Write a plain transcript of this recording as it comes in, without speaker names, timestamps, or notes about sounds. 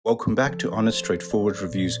welcome back to Honest Straightforward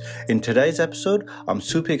Reviews. In today's episode, I'm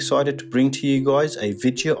super excited to bring to you guys a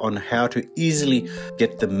video on how to easily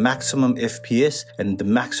get the maximum FPS and the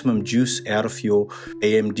maximum juice out of your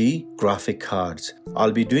AMD graphic cards.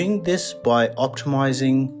 I'll be doing this by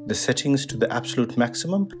optimizing the settings to the absolute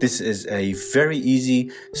maximum. This is a very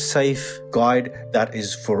easy, safe guide that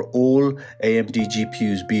is for all AMD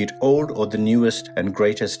GPUs, be it old or the newest and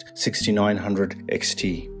greatest 6900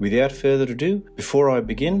 XT. Without further ado, before I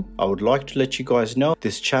begin, I would like to let you guys know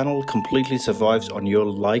this channel completely survives on your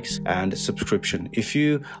likes and subscription. If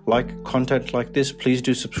you like content like this, please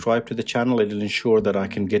do subscribe to the channel. It'll ensure that I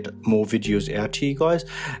can get more videos out to you guys.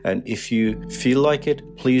 And if you feel like it,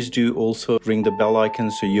 please do also ring the bell icon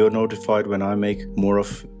so you're notified when I make more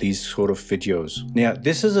of these sort of videos. Now,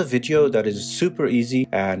 this is a video that is super easy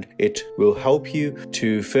and it will help you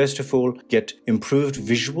to, first of all, get improved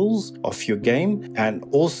visuals of your game and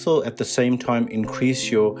also at the same time increase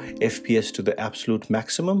your FPS to the absolute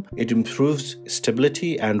maximum. It improves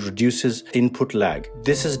stability and reduces input lag.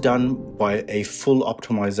 This is done by a full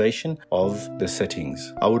optimization of the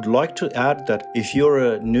settings. I would like to add that if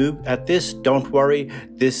you're a noob at this, don't worry.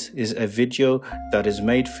 This is a video that is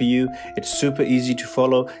made for you. It's super easy to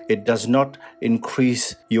follow. It does not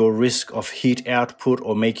increase your risk of heat output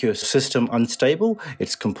or make your system unstable.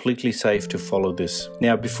 It's completely safe to follow this.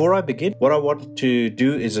 Now, before I begin, what I want to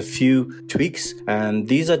do is a few tweaks, and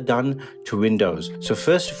these are done to Windows. So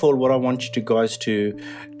first of all, what I want you guys to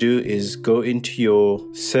do is go into your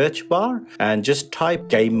search bar and just type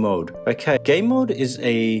game mode. Okay, game mode is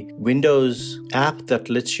a Windows app that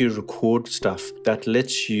lets you record stuff, that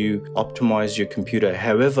lets you optimize your computer.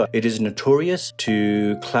 However, it is notorious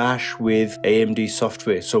to clash with AMD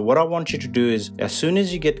software. So what I want you to do is, as soon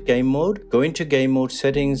as you get game mode, go into game mode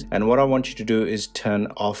settings, and what I want you to do is turn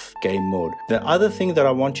off game mode. The other thing that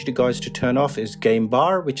I want you guys to turn off is game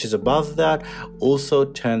bar, which is above that. Also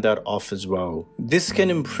turn that off as well. This can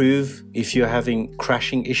improve if you're having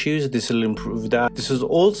crashing issues. This will improve that. This will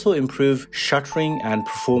also improve shuttering and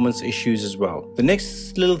performance issues as well. The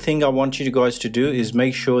next little thing I want you guys to do is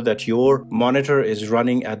make sure that your monitor is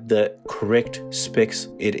running at the correct specs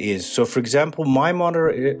it is. So for example, my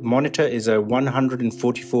monitor is a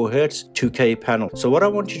 144 Hertz 2K panel. So what I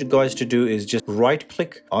want you guys to do is just right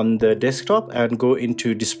click on the desktop and go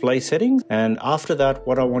into display settings. And after that,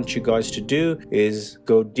 what I want you guys to do is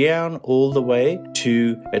go down all the way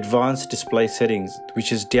to advanced display settings,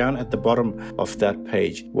 which is down at the bottom of that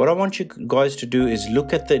page. What I want you guys to do is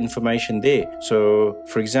look at the information there. So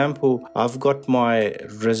for example, I've got my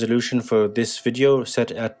resolution for this video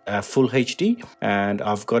set at full HD, and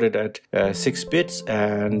I've got it at 6 bits,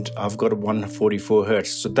 and I've got a 144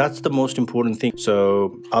 Hertz. So that's the most important thing.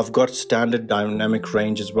 So I've got standard dynamic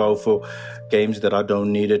range as well for games that I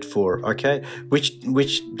don't need it for, okay, which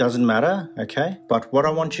doesn't matter, okay. But what I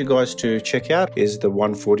want you guys to check out is the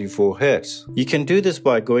 144 Hertz. You can do this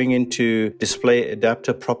by going into display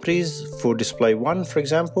adapter properties for display 1, for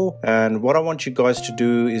example, and what I want you guys to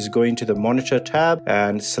do is go into the monitor tab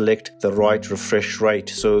and select the right refresh rate.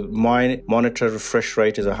 So my monitor refresh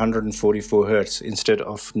rate is 144 Hertz instead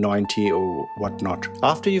of 90 or whatnot.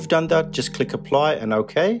 After you've done that, just click apply and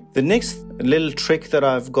okay. The next little trick that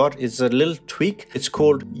I've got is a little tweak. It's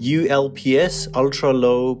called ULPS, ultra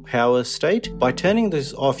low power state. By turning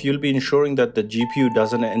this off, you'll be ensuring that the GPU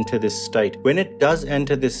doesn't enter this state. When it does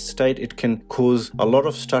enter this state, it can cause a lot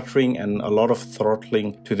of stuttering and a lot of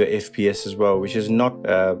throttling to the FPS as well, which is not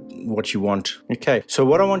what you want. Okay, so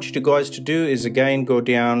what I want you guys to do is again go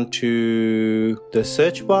down to the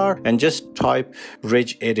search bar and just type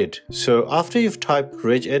regedit. So after you've typed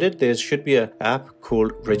regedit, there should be an app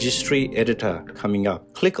called Registry Editor coming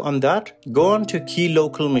up. Click on that, go on to key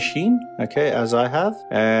local machine, okay, as I have,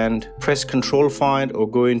 and press Control Find or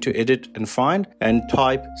go into Edit and Find and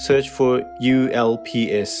type search for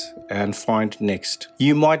ULPS and find next.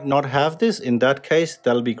 You might not have this. In that case,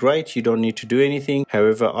 that'll be great. You don't need to do anything.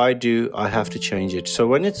 However, I do. I have to change it. So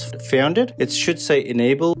when it's found it should say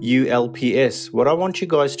enable ULPS. What I want you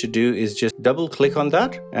guys to do is just double click on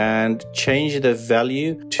that and change the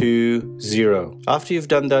value to 0. After you've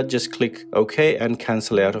done that, just click OK and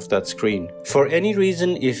cancel out of that screen. For any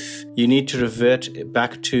reason, if you need to revert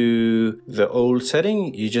back to the old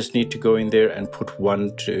setting, you just need to go in there and put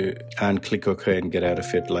 1 and click OK and get out of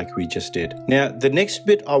it like we just did. Now, the next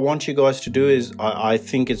bit I want you guys to do is I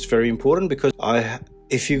think it's very important because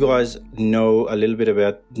if you guys know a little bit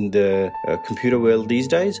about the computer world these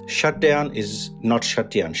days, shutdown is not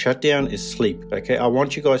shutdown. Shutdown is sleep. Okay, I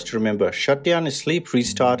want you guys to remember, shutdown is sleep,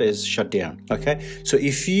 restart is shutdown. Okay, so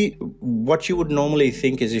what you would normally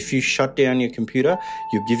think is if you shut down your computer,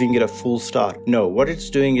 you're giving it a full start. No, what it's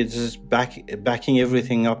doing is just backing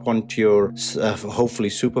everything up onto your hopefully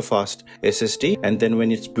super fast SSD, and then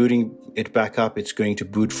when it's booting it back up, it's going to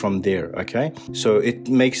boot from there. Okay, so it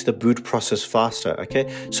makes the boot process faster.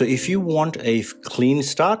 Okay, so if you want a clean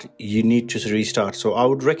start, you need to restart. So I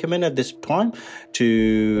would recommend at this time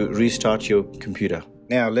to restart your computer.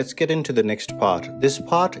 Now let's get into the next part. This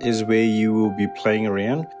part is where you will be playing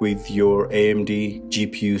around with your AMD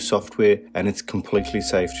GPU software, and it's completely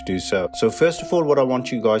safe to do so. So first of all, what I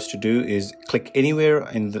want you guys to do is click anywhere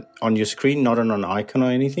on your screen, not on an icon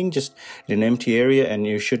or anything, just in an empty area, and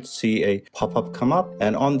you should see a pop-up come up.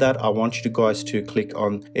 And on that, I want you guys to click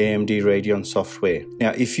on AMD Radeon software.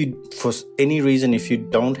 Now, if you, for any reason, if you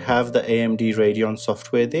don't have the AMD Radeon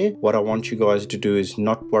software there, what I want you guys to do is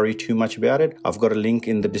not worry too much about it. I've got a link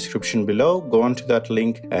in the description below. Go onto that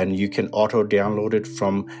link and you can auto download it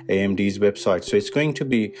from AMD's website. So it's going to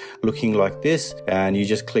be looking like this, and you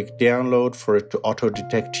just click download for it to auto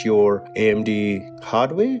detect your AMD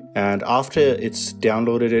hardware. And after it's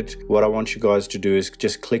downloaded it, what I want you guys to do is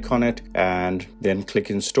just click on it and then click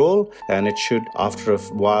install, and it should after a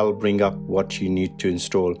while bring up what you need to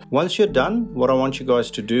install. Once you're done, what I want you guys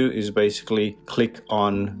to do is basically click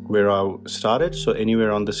on where I started, so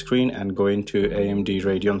anywhere on the screen, and go into AMD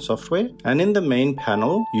Radeon software. And in the main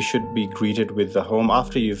panel, you should be greeted with the home.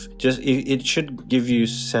 After it should give you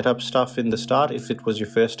setup stuff in the start. If it was your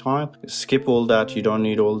first time, skip all that. You don't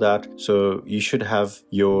need all that. So you should have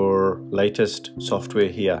your latest software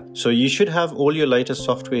here. So you should have all your latest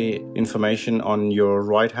software information on your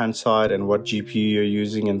right hand side and what GPU you're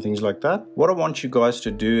using and things like that. What I want you guys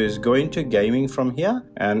to do is go into gaming from here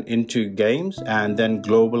and into games, and then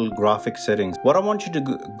global graphic settings. What I want you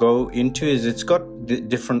to go into is it's got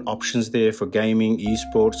different options there for gaming,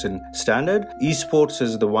 esports, and standard. Esports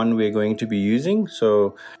is the one we're going to be using,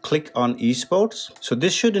 so click on esports. So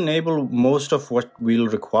this should enable most of what we'll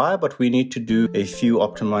require, but we need to do a few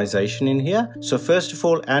optimization in here. So first of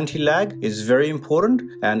all, anti-lag is very important,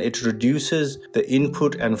 and it reduces the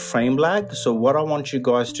input and frame lag. So what I want you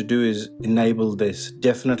guys to do is enable this.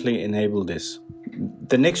 Definitely enable this.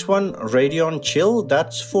 The next one, Radeon Chill,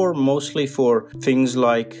 that's mostly for things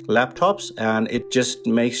like laptops, and it just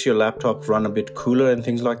makes your laptop run a bit cooler and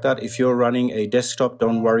things like that. If you're running a desktop,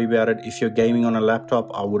 don't worry about it. If you're gaming on a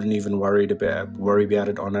laptop, I wouldn't even worry about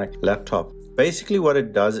it on a laptop. Basically what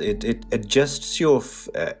it does, it adjusts your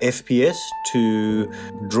FPS to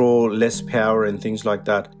draw less power and things like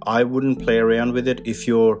that. I wouldn't play around with it. If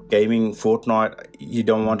you're gaming Fortnite, you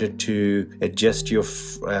don't want it to adjust your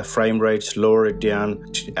frame rates, lower it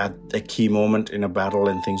down at a key moment in a battle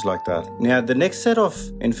and things like that. Now, the next set of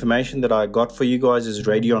information that I got for you guys is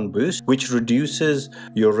Radeon Boost, which reduces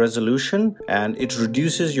your resolution and it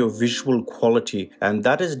reduces your visual quality, and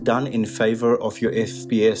that is done in favor of your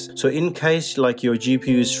FPS. So in case like your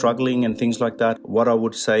GPU is struggling and things like that, what I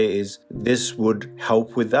would say is this would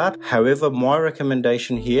help with that. However, my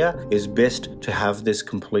recommendation here is best to have this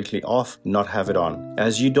completely off, not have it on,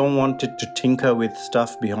 as you don't want it to tinker with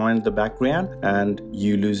stuff behind the background and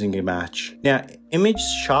you losing a match. Now, image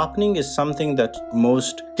sharpening is something that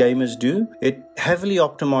most gamers do. It heavily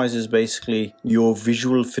optimizes basically your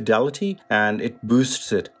visual fidelity and it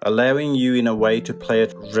boosts it, allowing you in a way to play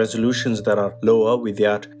at resolutions that are lower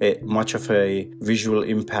without much of a visual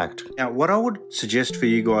impact. Now, what I would suggest for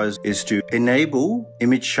you guys is to enable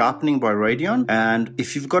image sharpening by Radeon, and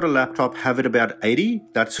if you've got a laptop, have it about 80.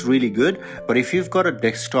 That's really good. But if you've got a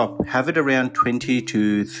desktop, have it around 20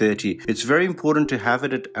 to 30. It's very important to have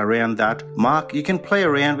it at around that mark. You can play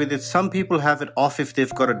around with it. Some people have it off if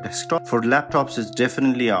they've got a desktop. For laptops, it's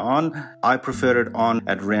definitely on. I prefer it on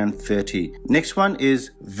at around 30. Next one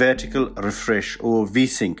is vertical refresh or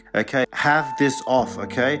VSync. Okay, have this off.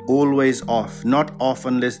 Okay, always off, not off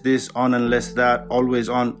unless this, on unless that, always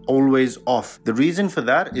on, always off. The reason for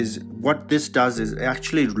that is what this does is it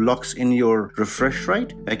actually locks in your refresh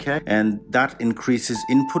rate. Okay, and that increases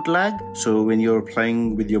input lag. So when you're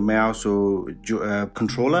playing with your mouse or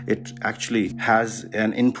controller, it actually has has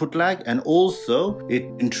an input lag, and also it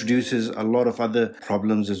introduces a lot of other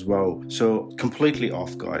problems as well. So completely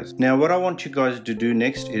off, guys. Now what I want you guys to do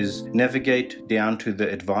next is navigate down to the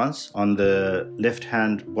advanced on the left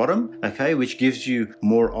hand bottom, okay, which gives you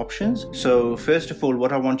more options. So first of all,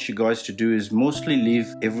 what I want you guys to do is mostly leave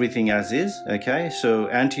everything as is, okay. So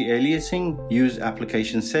anti-aliasing, use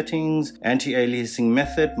application settings, anti-aliasing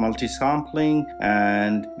method, multi-sampling,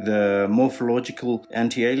 and the morphological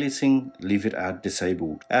anti-aliasing, leave it at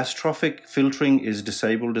disabled. Astrophic filtering is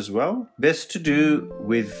disabled as well. Best to do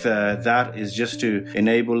with that is just to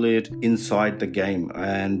enable it inside the game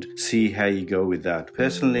and see how you go with that.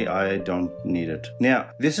 Personally, I don't need it. Now,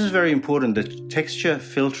 this is very important. The texture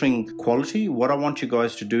filtering quality, what I want you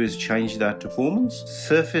guys to do is change that to performance.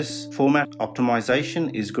 Surface format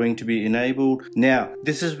optimization is going to be enabled. Now,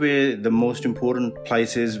 this is where the most important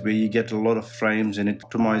place is, where you get a lot of frames and it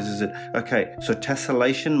optimizes it. Okay, so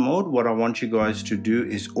tessellation mode, what I want you guys to do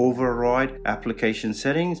is override application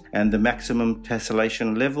settings and the maximum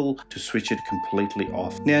tessellation level to switch it completely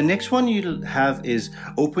off. Now, next one you'll have is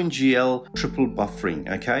OpenGL triple buffering,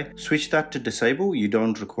 okay? Switch that to disable, you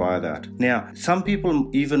don't require that. Now, some people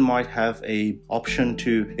even might have a option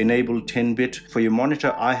to enable 10-bit for your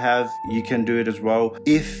monitor. I have, you can do it as well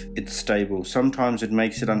if it's stable. Sometimes it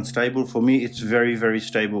makes it unstable. For me, it's very, very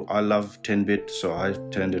stable. I love 10-bit, so I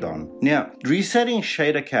turned it on. Now, resetting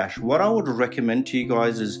shader cache. What I would recommend to you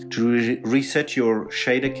guys is to reset your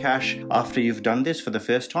shader cache after you've done this for the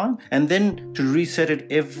first time, and then to reset it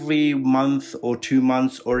every month or 2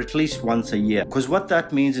 months, or at least once a year. Because what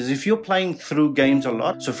that means is if you're playing through games a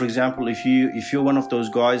lot, so for example, if you're one of those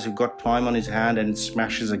guys who got time on his hand and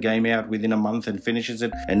smashes a game out within a month and finishes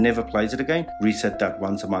it and never plays it again, reset that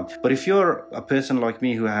once a month. But if you're a person like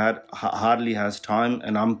me who hardly has time,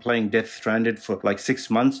 and I'm playing Death Stranded for like 6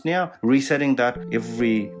 months now, resetting that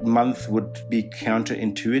every month would be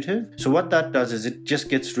counterintuitive. So what that does is it just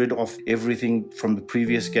gets rid of everything from the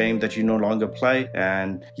previous game that you no longer play,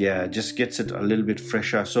 and yeah, just gets it a little bit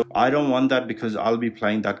fresher. So I don't want that because I'll be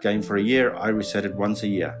playing that game for a year. I reset it once a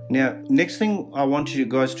year. Now, next thing I want you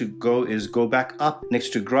guys to go back up next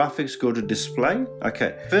to graphics, go to display.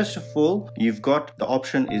 Okay, first of all, you've got the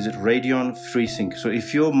option is it Radeon FreeSync. So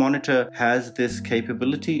if your monitor has this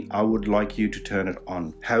capability, I would like you to turn it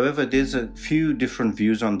on. However, there's a few different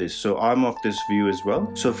views on this, so I'm of this view as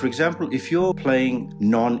well. So for example, if you're playing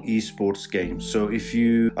non-esports games, so if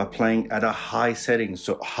you are playing at a high setting,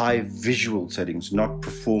 so high visual settings, not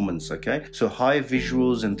performance, okay, so high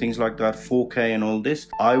visuals and things like that, 4K and all this,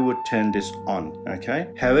 I would turn this on, okay.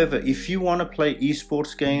 However, if you want to play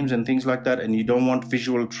esports games and things like that, and you don't want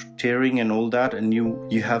visual tearing and all that, and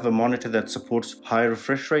you have a monitor that supports high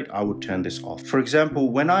refresh rate, I would turn this off. For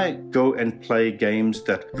example, when I go and play games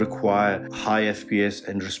that require high FPS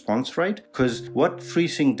and response rate, because what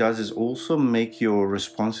FreeSync does is also make your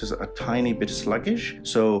responses a tiny bit sluggish,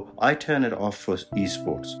 so I turn it off for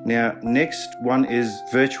esports. Now, next one is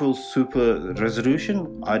virtual super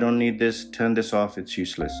resolution. I don't need this, turn this off, it's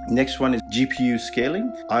useless. Next one is GPU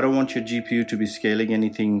scaling. I don't want your GPU to be scaling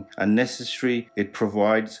anything unnecessary. It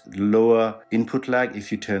provides lower input lag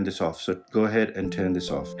if you turn this off, so go ahead and turn this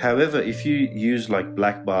off. However, if you use like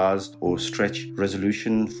black bars or stretch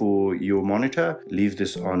resolution for your monitor, leave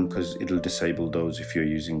this on because it'll disable those if you're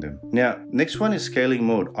using them. Now, next one is scaling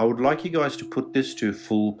mode. I would like you guys to put this to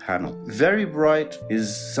full panel. Very bright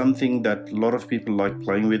is something that a lot of people like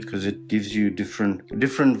playing with because it gives you different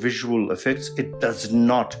visual effects. It does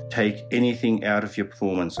not take anything out of your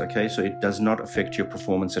performance, okay? So it does not affect your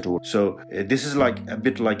performance at all. So this is like a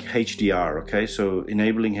bit like HDR, okay? So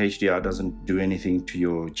enabling HDR doesn't do anything to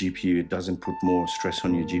your GPU. It doesn't put more stress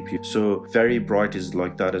on your GPU. So very bright is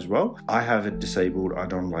like that as well. I have it disabled. I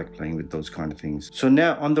don't like playing with those kind of things. So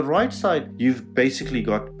now on the right side, you've basically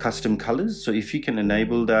got custom colors. So if you can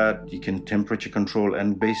enable that, you can temperature control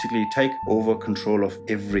and basically take over control of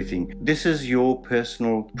everything. This is your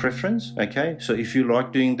personal preference, okay? So if you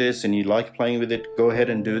like doing this and you like playing with it, go ahead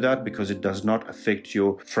and do that because it does not affect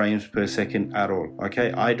your frames per second at all,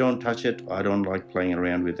 okay? I don't touch it. I don't like playing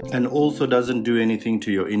around with it, and also doesn't do anything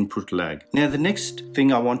to your input lag. Now, the next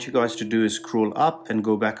thing I want you guys to do is scroll up and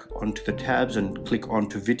go back onto the tabs and click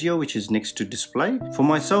onto video, which is next to display. For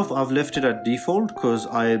myself, I've left it at default because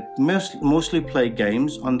I mostly play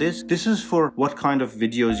games on this. This is for what kind of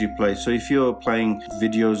videos you play. So if you're playing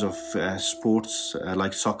videos of sports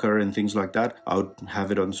like soccer and things like that, I would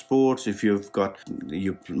have it on sports. If you're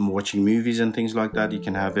watching movies and things like that, you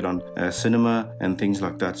can have it on cinema and things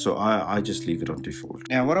like that. So I just leave it on default.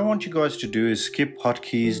 Now, what I want you guys to do is skip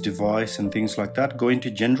hotkeys, device and things like that. Go into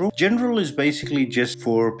general. General is basically just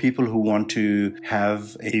for people who want to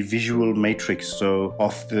have a a visual matrix, so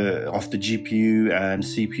of the GPU and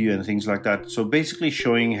CPU and things like that. So basically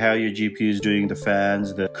showing how your GPU is doing, the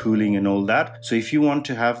fans, the cooling and all that. So if you want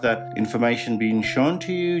to have that information being shown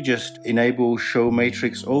to you, just enable show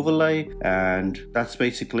matrix overlay, and that's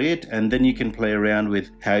basically it. And then you can play around with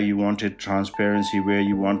how you want it, transparency, where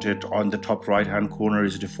you want it. On the top right hand corner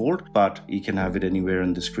is default, but you can have it anywhere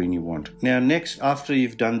on the screen you want. Now next, after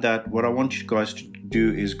you've done that, what I want you guys to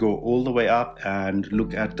do is go all the way up and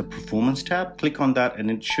look at the performance tab. Click on that and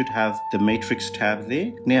it should have the matrix tab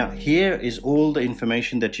there. Now here is all the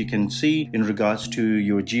information that you can see in regards to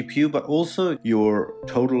your GPU, but also your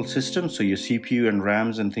total system, so your CPU and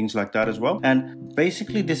RAMs and things like that as well. And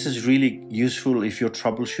basically this is really useful if you're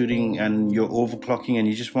troubleshooting and you're overclocking and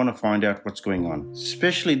you just want to find out what's going on.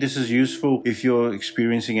 Especially this is useful if you're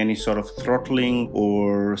experiencing any sort of throttling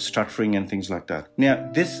or stuttering and things like that. Now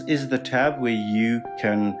this is the tab where you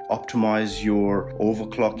can optimize your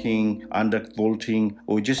overclocking, undervolting,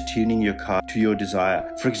 or just tuning your card to your desire.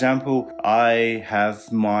 For example, I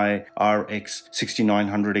have my RX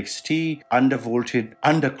 6900 XT undervolted,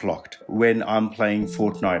 underclocked when I'm playing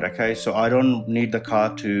Fortnite, okay? So I don't need the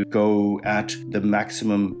card to go at the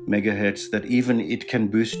maximum megahertz that even it can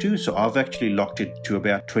boost to. So I've actually locked it to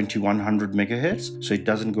about 2100 megahertz, so it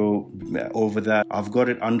doesn't go over that. I've got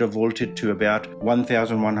it undervolted to about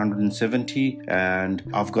 1170, and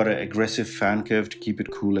I've got an aggressive fan curve to keep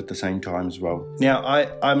it cool at the same time as well. Now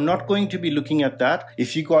I'm not going to be looking at that.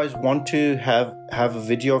 If you guys want to have a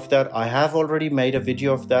video of that, I have already made a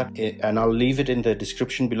video of that and I'll leave it in the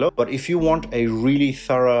description below. But if you want a really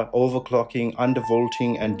thorough overclocking,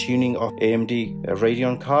 undervolting and tuning of AMD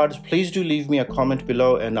Radeon cards, please do leave me a comment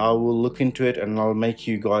below and I will look into it and I'll make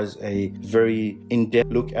you guys a very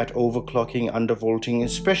in-depth look at overclocking, undervolting,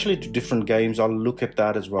 especially to different games. I'll look at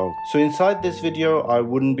that as well. So inside this video I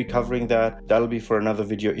wouldn't be covering that. That'll be for another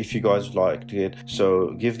video if you guys liked it.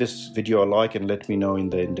 So give this video a like and let me know in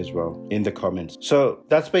the end as well in the comments. So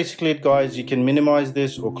that's basically it, guys. You can minimize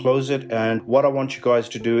this or close it, and what I want you guys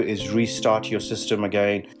to do is restart your system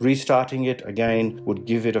again. Restarting it again would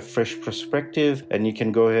give it a fresh perspective and you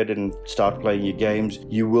can go ahead and start playing your games.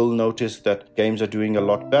 You will notice that games are doing a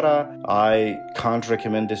lot better. I can't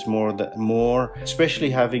recommend this more, especially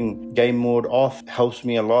having game mode off helps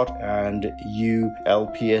me a lot, and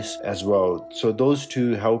ULPS as well. So those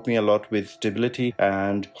two help me a lot with stability,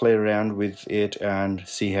 and play around with it and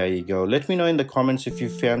see how you go. Let me know in the comments if you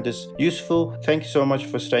found this useful. Thank you so much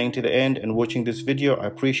for staying to the end and watching this video. I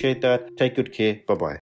appreciate that. Take good care. Bye bye.